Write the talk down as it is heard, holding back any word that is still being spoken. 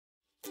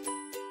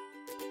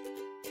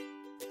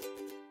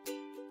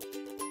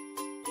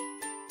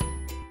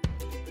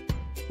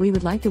we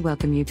would like to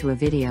welcome you to a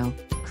video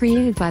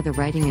created by the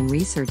writing and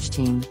research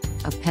team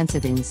of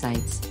Pensive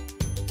Insights.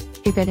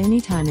 If at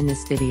any time in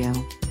this video,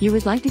 you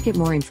would like to get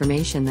more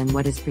information than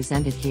what is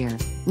presented here,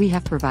 we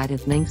have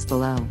provided links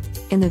below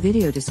in the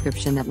video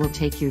description that will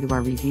take you to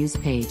our reviews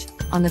page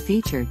on the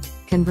featured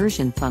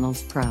Conversion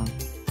Funnels Pro.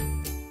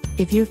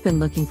 If you've been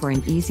looking for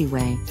an easy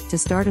way to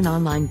start an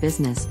online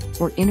business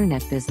or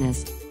internet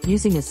business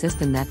using a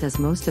system that does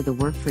most of the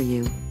work for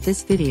you,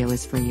 this video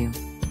is for you.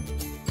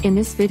 In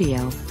this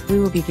video, we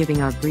will be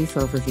giving our brief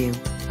overview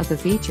of the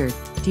featured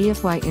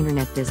DFY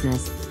Internet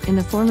Business in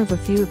the form of a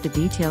few of the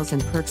details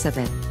and perks of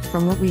it,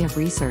 from what we have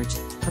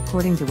researched,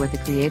 according to what the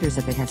creators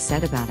of it have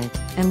said about it,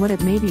 and what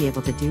it may be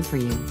able to do for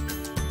you.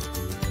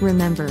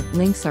 Remember,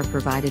 links are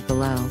provided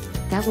below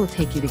that will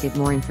take you to get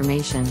more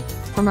information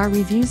from our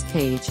reviews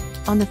page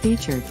on the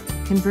featured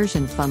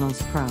Conversion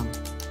Funnels Pro.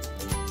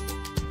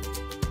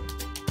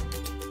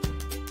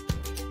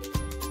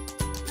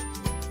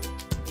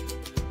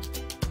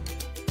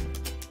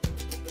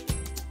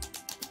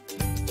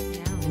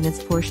 In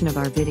this portion of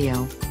our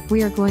video,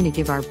 we are going to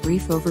give our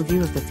brief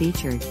overview of the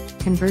featured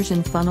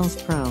Conversion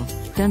Funnels Pro,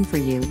 done for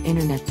you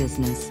internet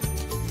business.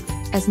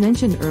 As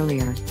mentioned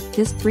earlier,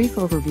 this brief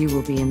overview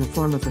will be in the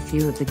form of a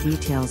few of the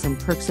details and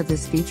perks of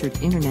this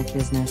featured internet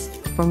business,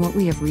 from what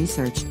we have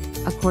researched,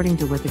 according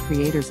to what the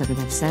creators of it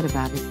have said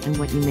about it and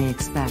what you may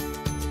expect.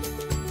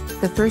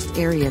 The first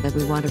area that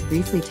we want to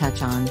briefly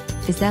touch on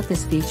is that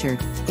this featured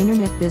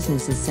internet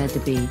business is said to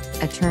be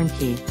a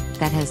turnkey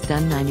that has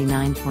done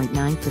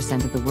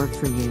 99.9% of the work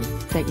for you,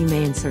 that you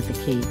may insert the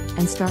key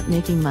and start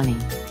making money.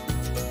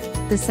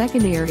 The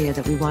second area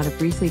that we want to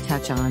briefly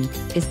touch on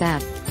is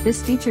that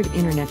this featured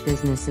internet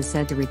business is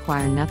said to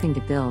require nothing to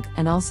build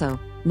and also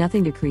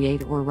nothing to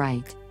create or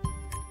write.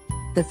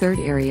 The third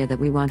area that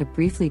we want to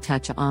briefly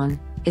touch on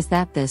is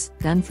that this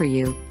done for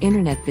you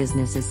internet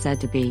business is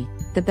said to be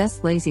the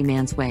best lazy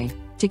man's way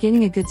to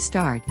getting a good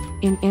start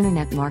in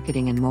internet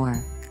marketing and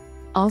more.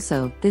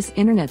 Also, this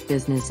internet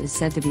business is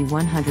said to be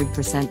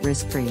 100%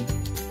 risk-free.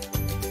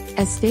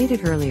 As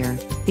stated earlier,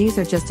 these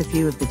are just a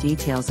few of the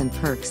details and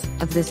perks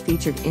of this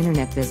featured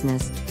internet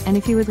business, and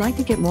if you would like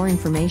to get more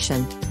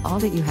information, all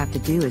that you have to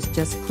do is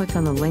just click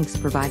on the links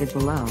provided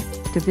below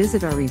to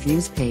visit our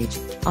reviews page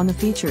on the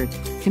featured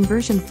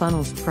Conversion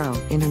Funnels Pro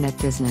Internet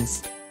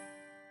Business.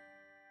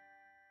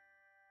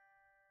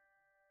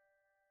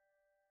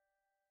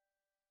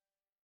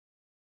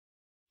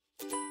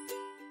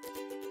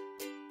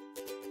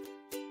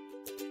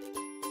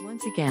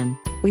 Once again,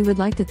 we would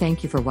like to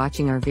thank you for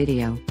watching our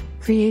video,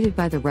 created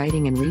by the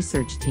writing and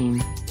research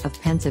team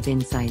of Pensive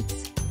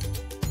Insights.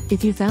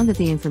 If you found that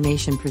the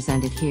information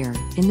presented here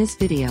in this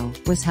video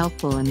was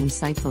helpful and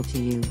insightful to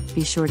you,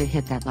 be sure to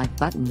hit that like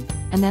button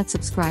and that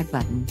subscribe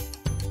button.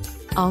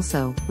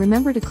 Also,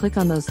 remember to click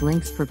on those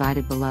links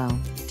provided below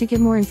to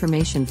get more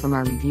information from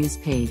our reviews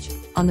page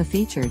on the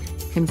featured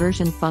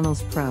Conversion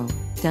Funnels Pro,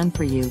 done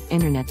for you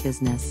internet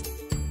business.